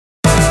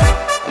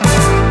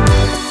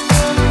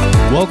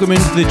Welcome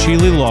into the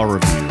Cheeley Law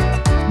Review.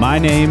 My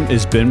name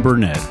is Ben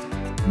Burnett.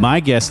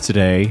 My guest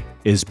today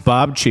is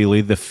Bob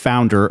Cheeley, the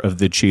founder of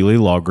the Cheeley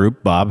Law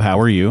Group. Bob, how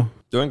are you?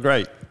 Doing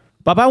great.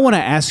 Bob, I want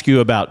to ask you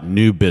about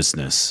new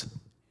business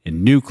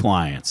and new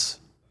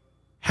clients.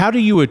 How do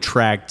you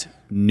attract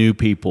new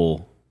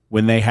people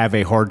when they have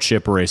a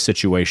hardship or a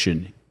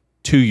situation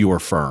to your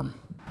firm?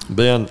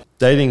 Ben,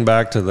 dating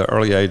back to the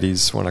early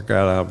 80s when I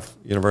got out of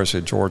University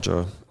of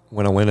Georgia,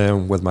 when I went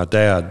in with my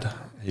dad,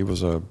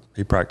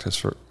 he practiced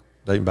for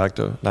dating back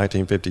to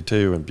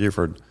 1952 in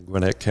Beaufort,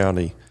 Gwinnett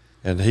County.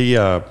 And he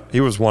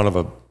was one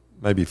of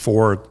maybe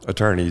 4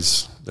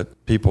 attorneys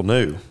that people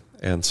knew.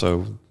 And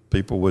so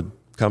people would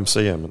come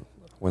see him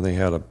when they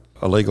had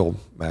a legal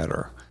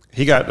matter.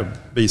 He got to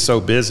be so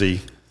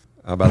busy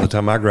by the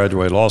time I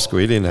graduated law school,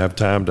 he didn't have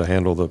time to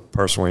handle the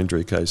personal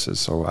injury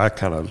cases. So I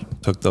kind of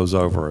took those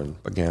over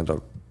and began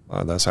to,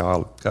 that's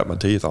how I got my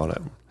teeth on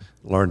it.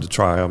 Learned to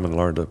try them and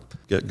learned to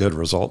get good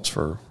results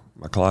for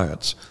my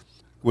clients.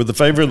 With the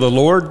favor of the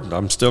Lord,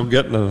 I'm still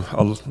getting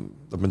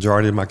the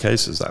majority of my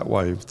cases that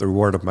way, through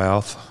word of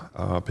mouth,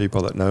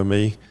 people that know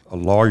me. A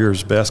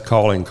lawyer's best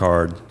calling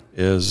card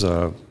is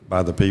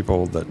by the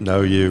people that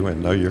know you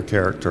and know your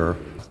character,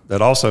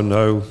 that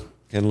also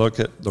can look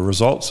at the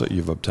results that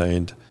you've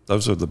obtained.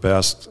 Those are the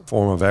best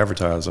form of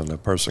advertising a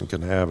person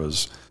can have,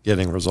 is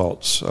getting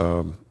results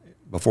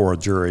before a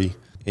jury.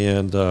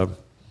 And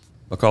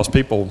because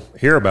people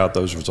hear about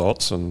those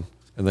results and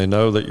they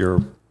know that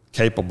you're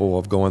capable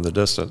of going the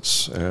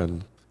distance,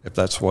 and if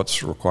that's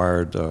what's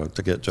required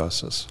to get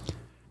justice.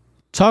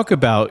 Talk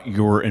about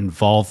your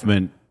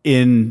involvement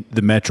in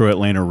the metro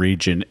Atlanta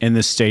region and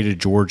the state of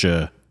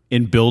Georgia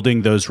in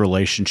building those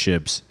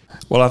relationships.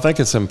 Well, I think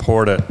it's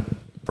important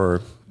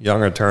for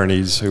young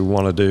attorneys who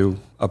want to do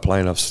a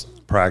plaintiff's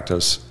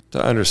practice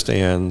to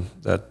understand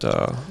that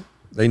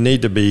they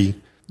need to be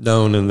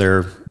known in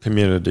their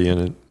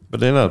community.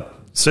 But in a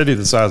city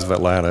the size of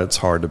Atlanta, it's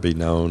hard to be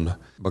known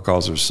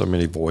because there's so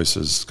many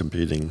voices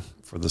competing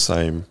for the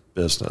same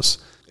business.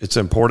 It's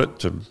important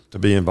to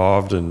be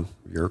involved in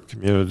your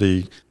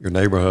community, your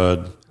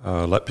neighborhood,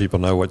 let people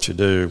know what you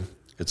do.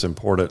 It's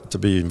important to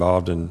be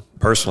involved in,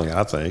 personally,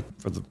 I think,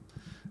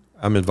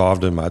 I'm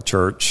involved in my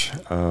church,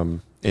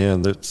 and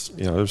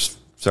there's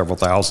several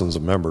thousands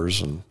of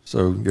members, and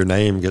so your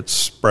name gets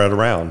spread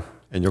around,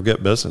 and you'll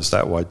get business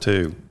that way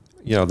too.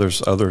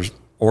 There's other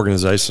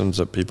organizations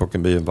that people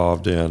can be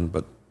involved in,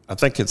 but I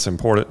think it's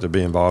important to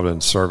be involved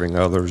in serving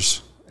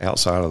others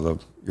outside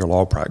of your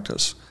law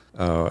practice,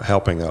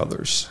 helping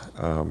others,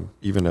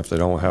 even if they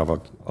don't have a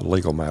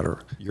legal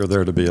matter. You're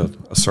there to be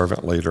a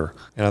servant leader,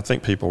 and I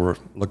think people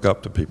look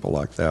up to people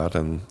like that,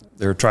 and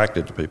they're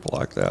attracted to people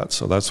like that.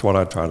 So that's what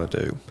I try to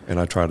do, and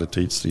I try to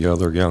teach the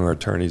other younger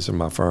attorneys in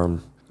my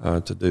firm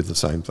to do the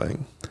same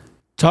thing.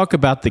 Talk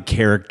about the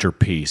character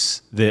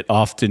piece that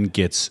often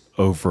gets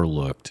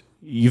overlooked.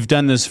 You've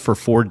done this for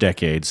 4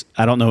 decades.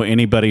 I don't know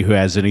anybody who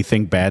has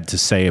anything bad to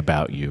say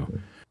about you.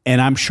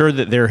 And I'm sure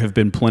that there have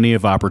been plenty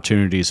of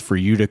opportunities for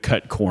you to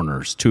cut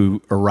corners,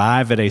 to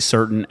arrive at a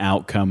certain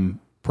outcome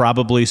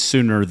probably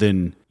sooner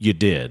than you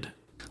did.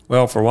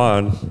 Well, for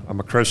one, I'm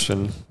a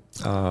Christian,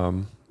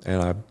 and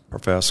I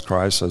profess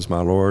Christ as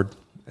my Lord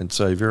and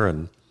Savior,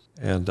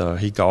 and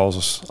He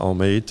calls on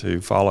me to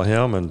follow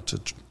Him and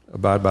to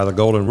abide by the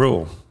golden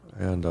rule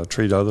and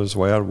treat others the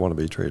way I want to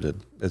be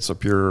treated.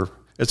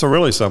 It's a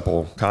really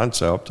simple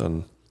concept,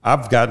 and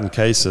I've gotten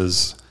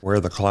cases where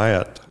the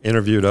client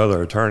interviewed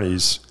other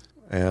attorneys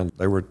and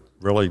they were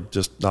really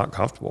just not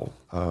comfortable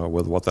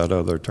with what that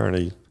other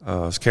attorney's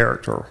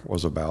character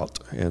was about.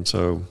 And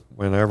so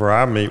whenever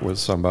I meet with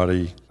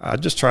somebody, I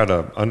just try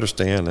to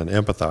understand and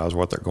empathize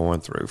what they're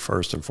going through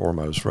first and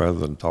foremost, rather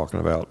than talking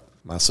about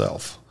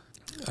myself.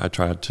 I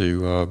try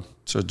to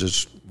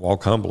just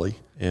walk humbly,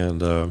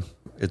 and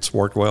it's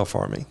worked well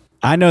for me.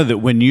 I know that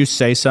when you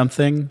say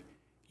something,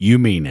 you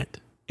mean it.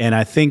 And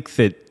I think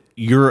that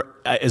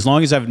as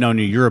long as I've known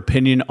you, your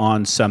opinion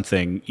on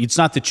something, it's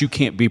not that you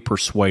can't be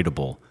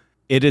persuadable.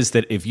 It is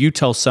that if you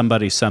tell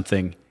somebody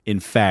something in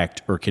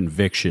fact or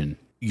conviction,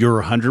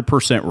 you're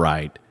 100%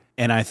 right.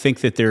 And I think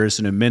that there is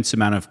an immense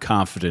amount of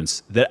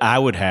confidence that I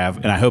would have,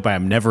 and I hope I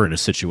am never in a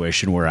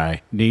situation where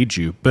I need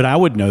you, but I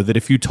would know that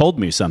if you told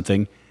me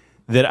something,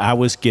 that I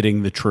was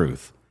getting the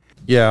truth.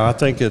 Yeah, I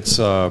think it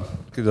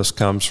just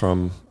comes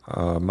from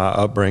my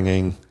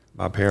upbringing.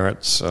 My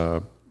parents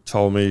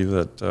told me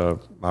that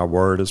my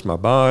word is my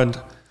bond,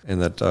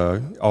 and that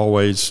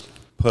always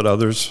put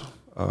others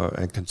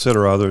and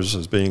consider others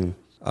as being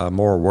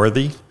more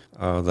worthy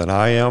than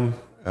I am.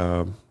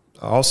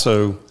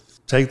 Also,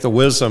 take the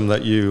wisdom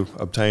that you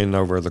obtain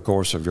over the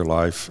course of your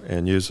life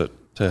and use it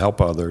to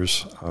help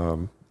others.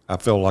 I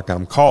feel like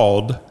I'm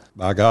called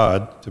by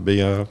God to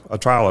be a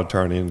trial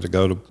attorney and to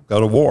go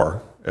to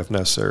war if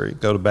necessary,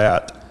 go to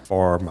bat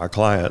for my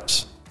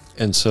clients.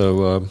 And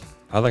so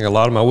I think a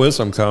lot of my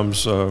wisdom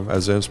comes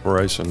as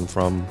inspiration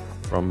from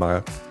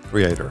my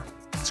Creator.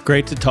 It's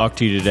great to talk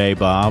to you today,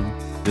 Bob.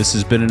 This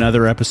has been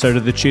another episode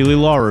of the Cheeley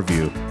Law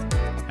Review.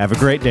 Have a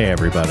great day,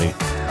 everybody.